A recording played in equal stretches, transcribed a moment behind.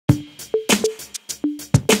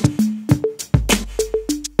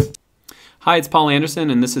Hi, it's Paul Andersen,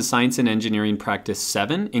 and this is Science and Engineering Practice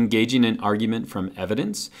 7, Engaging in Argument from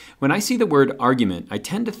Evidence. When I see the word argument, I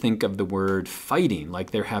tend to think of the word fighting, like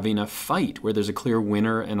they're having a fight where there's a clear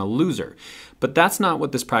winner and a loser. But that's not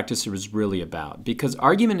what this practice is really about, because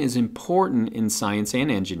argument is important in science and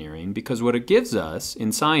engineering because what it gives us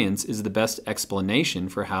in science is the best explanation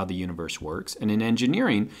for how the universe works, and in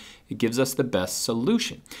engineering, it gives us the best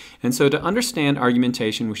solution. And so to understand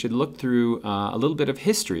argumentation, we should look through a little bit of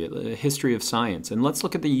history, the history of science. And let's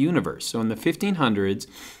look at the universe. So in the 1500s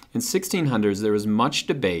and 1600s, there was much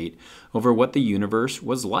debate over what the universe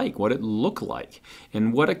was like, what it looked like,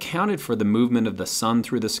 and what accounted for the movement of the sun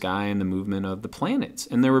through the sky and the movement of the planets.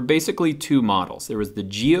 And there were basically two models. There was the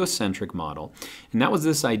geocentric model, and that was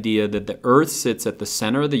this idea that the Earth sits at the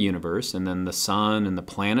center of the universe, and then the sun and the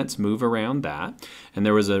planets move around that. And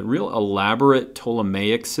there was a real elaborate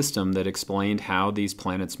Ptolemaic system that explained how these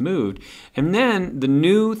planets moved. And then the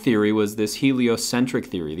new theory was this heliocentric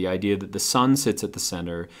theory, the idea that the sun sits at the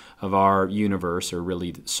center of our universe, or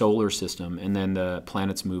really the solar system, and then the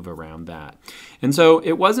planets move around that. And so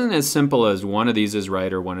it wasn't as simple as one of these is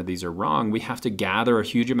right or one of these are wrong. We have to gather a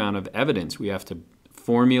huge amount of evidence. We have to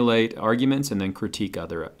formulate arguments and then critique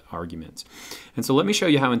other arguments. And so let me show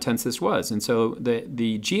you how intense this was. And so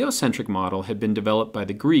the geocentric model had been developed by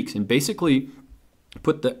the Greeks and basically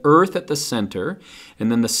put the Earth at the center, and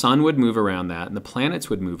then the sun would move around that, and the planets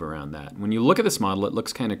would move around that. When you look at this model, it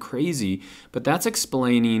looks kind of crazy, but that's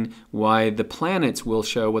explaining why the planets will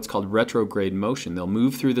show what's called retrograde motion. They'll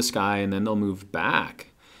move through the sky, and then they'll move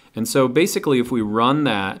back. And so basically, if we run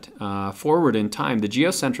that forward in time, the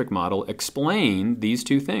geocentric model explained these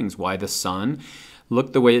two things, why the sun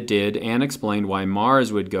looked the way it did, and explained why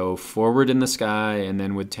Mars would go forward in the sky and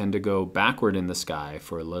then would tend to go backward in the sky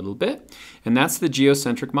for a little bit. And that's the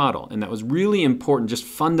geocentric model. And that was really important, just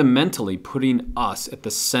fundamentally putting us at the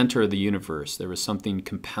center of the universe. There was something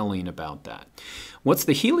compelling about that. What's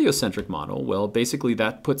the heliocentric model? Well, basically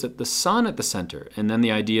that puts the sun at the center, and then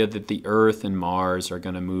the idea that the Earth and Mars are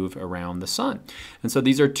going to move around the sun. And so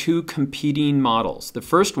these are two competing models. The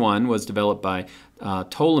first one was developed by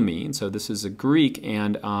Ptolemy, and so this is a Greek,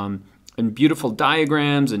 and beautiful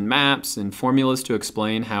diagrams and maps and formulas to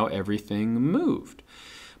explain how everything moved.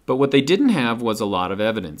 But what they didn't have was a lot of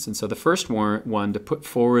evidence. And so the first one to put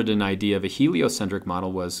forward an idea of a heliocentric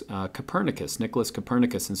model was Copernicus, Nicholas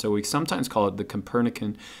Copernicus. And so we sometimes call it the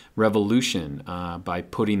Copernican Revolution by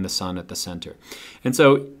putting the sun at the center. And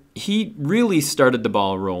so he really started the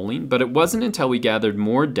ball rolling, but it wasn't until we gathered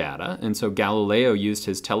more data. And so Galileo used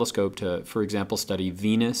his telescope to, for example, study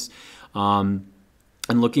Venus,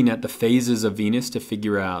 and looking at the phases of Venus to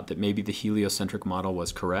figure out that maybe the heliocentric model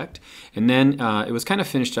was correct. And then it was kind of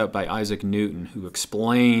finished up by Isaac Newton, who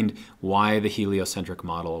explained why the heliocentric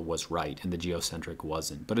model was right and the geocentric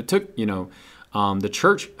wasn't. But it took, the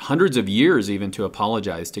church hundreds of years even to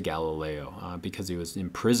apologize to Galileo because he was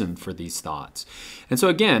imprisoned for these thoughts. And so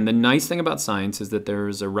again, the nice thing about science is that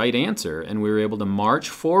there's a right answer, and we were able to march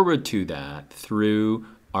forward to that through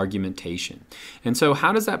argumentation. And so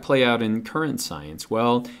how does that play out in current science?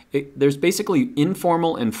 Well, there's basically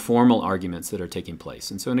informal and formal arguments that are taking place.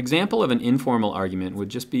 And so an example of an informal argument would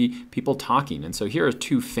just be people talking. And so here are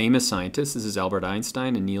two famous scientists. This is Albert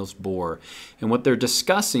Einstein and Niels Bohr. And what they're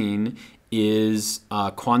discussing is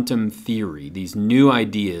quantum theory, these new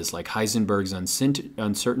ideas like Heisenberg's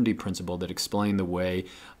uncertainty principle that explain the way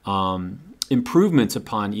improvements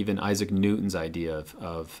upon even Isaac Newton's idea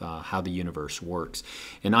of how the universe works.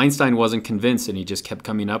 And Einstein wasn't convinced, and he just kept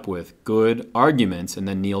coming up with good arguments, and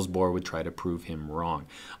then Niels Bohr would try to prove him wrong.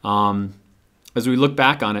 As we look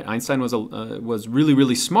back on it, Einstein was really,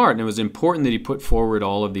 really smart, and it was important that he put forward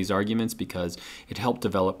all of these arguments because it helped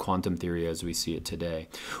develop quantum theory as we see it today.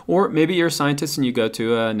 Or maybe you're a scientist and you go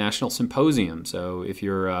to a national symposium. So if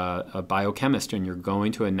you're a biochemist and you're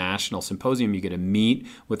going to a national symposium, you get to meet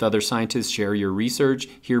with other scientists, share your research,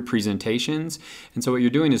 hear presentations. And so what you're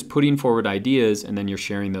doing is putting forward ideas, and then you're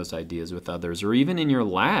sharing those ideas with others. Or even in your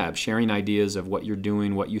lab, sharing ideas of what you're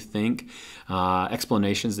doing, what you think,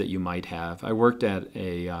 explanations that you might have. I worked at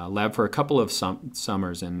a lab for a couple of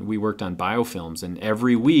summers, and we worked on biofilms, and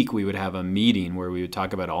every week we would have a meeting where we would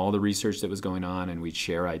talk about all the research that was going on, and we'd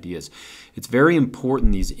share ideas. It's very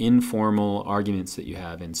important, these informal arguments that you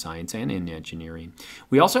have in science and in engineering.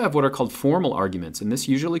 We also have what are called formal arguments, and this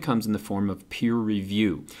usually comes in the form of peer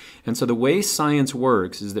review. And so the way science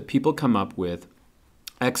works is that people come up with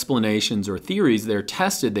explanations or theories. They're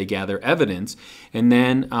tested, they gather evidence, and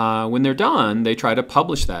then when they're done, they try to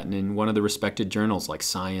publish that in one of the respected journals like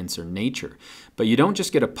Science or Nature. But you don't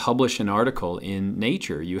just get to publish an article in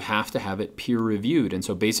Nature. You have to have it peer-reviewed. And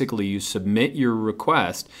so basically you submit your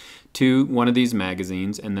request to one of these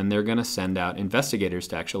magazines, and then they're going to send out investigators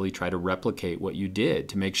to actually try to replicate what you did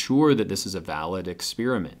to make sure that this is a valid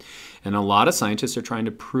experiment. And a lot of scientists are trying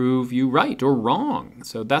to prove you right or wrong.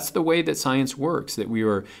 So that's the way that science works, that we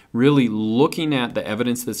are really looking at the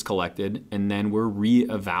evidence that's collected, and then we're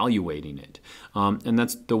re-evaluating it. And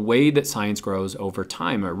that's the way that science grows over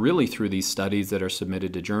time, really through these studies that are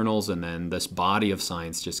submitted to journals, and then this body of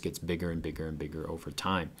science just gets bigger and bigger and bigger over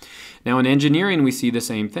time. Now in engineering, we see the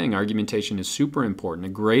same thing. Argumentation is super important. A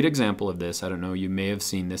great example of this, I don't know, you may have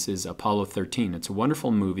seen this, is Apollo 13. It's a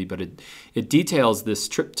wonderful movie, but it details this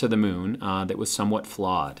trip to the moon that was somewhat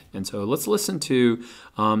flawed. And so let's listen to,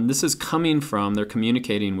 this is coming from, they're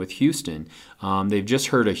communicating with Houston. They've just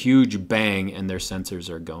heard a huge bang and their sensors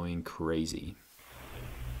are going crazy.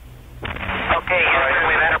 Okay, Houston,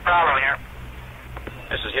 we've had a problem here.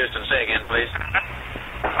 This is Houston. Say again, please.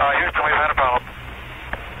 Houston, we've had a problem.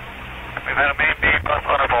 We've had a main B plus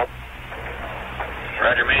undervolt.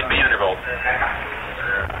 Roger, main B undervolt.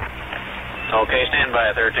 Okay, stand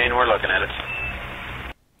by, 13. We're looking at it.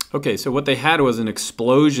 Okay, so what they had was an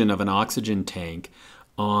explosion of an oxygen tank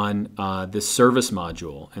on this service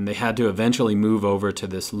module, and they had to eventually move over to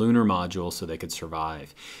this lunar module so they could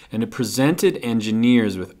survive. And it presented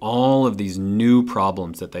engineers with all of these new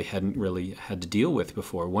problems that they hadn't really had to deal with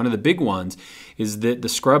before. One of the big ones is that the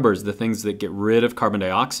scrubbers, the things that get rid of carbon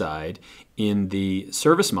dioxide in the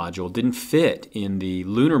service module, didn't fit in the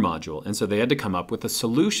lunar module, and so they had to come up with a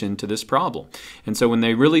solution to this problem. And so when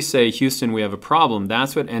they really say, Houston, we have a problem,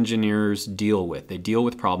 that's what engineers deal with. They deal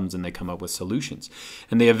with problems and they come up with solutions.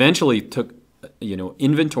 And they eventually took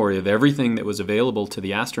inventory of everything that was available to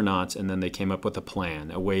the astronauts, and then they came up with a plan,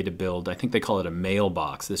 a way to build, I think they call it a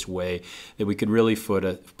mailbox, this way that we could really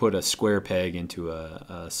put a square peg into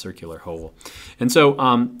a circular hole. And so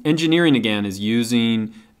engineering, again, is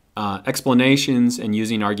using explanations and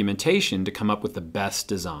using argumentation to come up with the best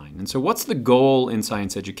design. And so what's the goal in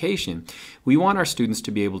science education? We want our students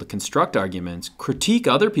to be able to construct arguments, critique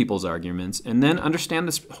other people's arguments, and then understand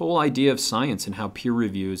this whole idea of science and how peer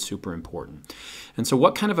review is super important. And so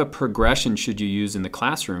what kind of a progression should you use in the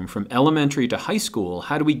classroom from elementary to high school?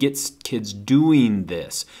 How do we get kids doing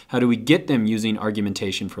this? How do we get them using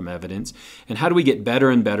argumentation from evidence? And how do we get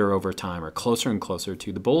better and better over time, or closer and closer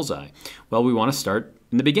to the bullseye? Well, we want to start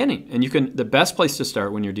in the beginning. And the best place to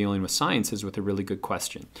start when you're dealing with science is with a really good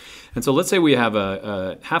question. And so let's say we have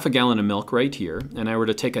a half a gallon of milk right here, and I were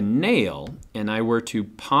to take a nail and I were to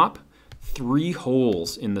pop 3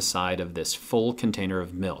 holes in the side of this full container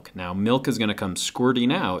of milk. Now, milk is going to come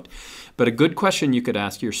squirting out, but a good question you could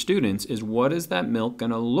ask your students is, what is that milk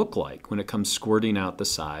going to look like when it comes squirting out the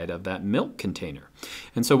side of that milk container?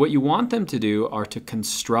 And so what you want them to do are to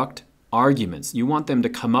construct arguments. You want them to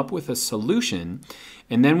come up with a solution,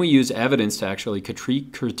 and then we use evidence to actually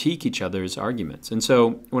critique each other's arguments. And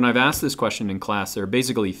so when I've asked this question in class, there are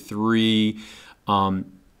basically three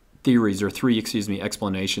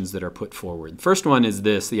explanations that are put forward. The first one is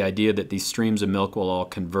this, the idea that these streams of milk will all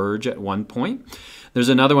converge at one point. There's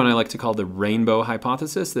another one I like to call the rainbow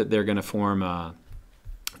hypothesis, that they're going to form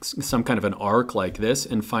some kind of an arc like this.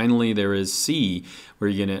 And finally, there is C, where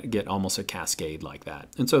you're going to get almost a cascade like that.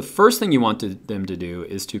 And so the first thing you want them to do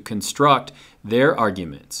is to construct their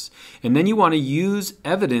arguments. And then you want to use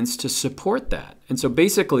evidence to support that. And so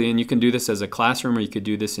basically, and you can do this as a classroom or you could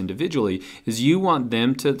do this individually, is you want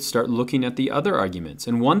them to start looking at the other arguments.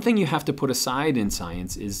 And one thing you have to put aside in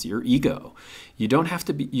science is your ego. You don't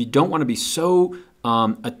want to be so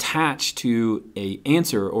attached to an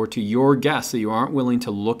answer or to your guess that you aren't willing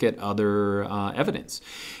to look at other evidence.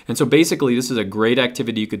 And so basically, this is a great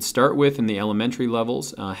activity you could start with in the elementary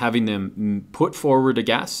levels, having them put forward a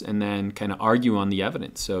guess and then kind of argue on the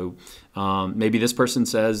evidence. So maybe this person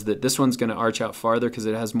says that this one's going to arch out farther because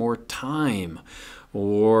it has more time.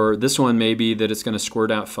 Or this one may be that it's going to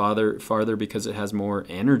squirt out farther because it has more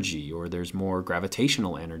energy, or there's more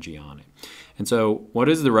gravitational energy on it. And so what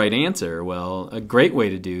is the right answer? Well, a great way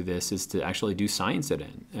to do this is to actually do science at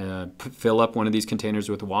it. Fill up one of these containers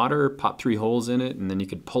with water, pop 3 holes in it, and then you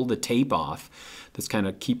could pull the tape off that's kind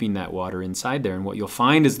of keeping that water inside there. And what you'll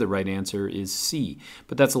find is the right answer is C.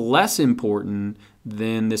 But that's less important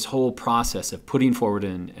than this whole process of putting forward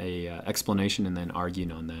an explanation and then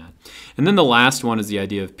arguing on that. And then the last one is the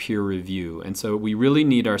idea of peer review. And so we really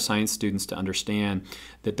need our science students to understand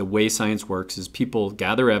that the way science works is people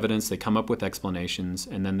gather evidence, they come up with explanations,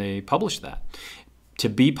 and then they publish that. to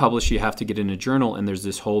be published, you have to get in a journal, and there's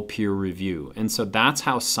this whole peer review. And so that's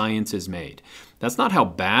how science is made. That's not how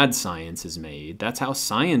bad science is made. That's how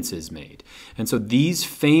science is made. And so these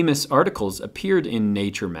famous articles appeared in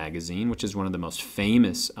Nature magazine, which is one of the most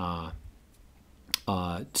famous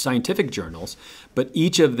scientific journals, but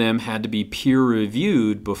each of them had to be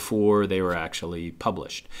peer-reviewed before they were actually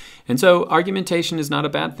published. And so argumentation is not a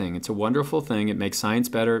bad thing. It's a wonderful thing. It makes science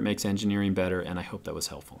better. It makes engineering better. And I hope that was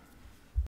helpful.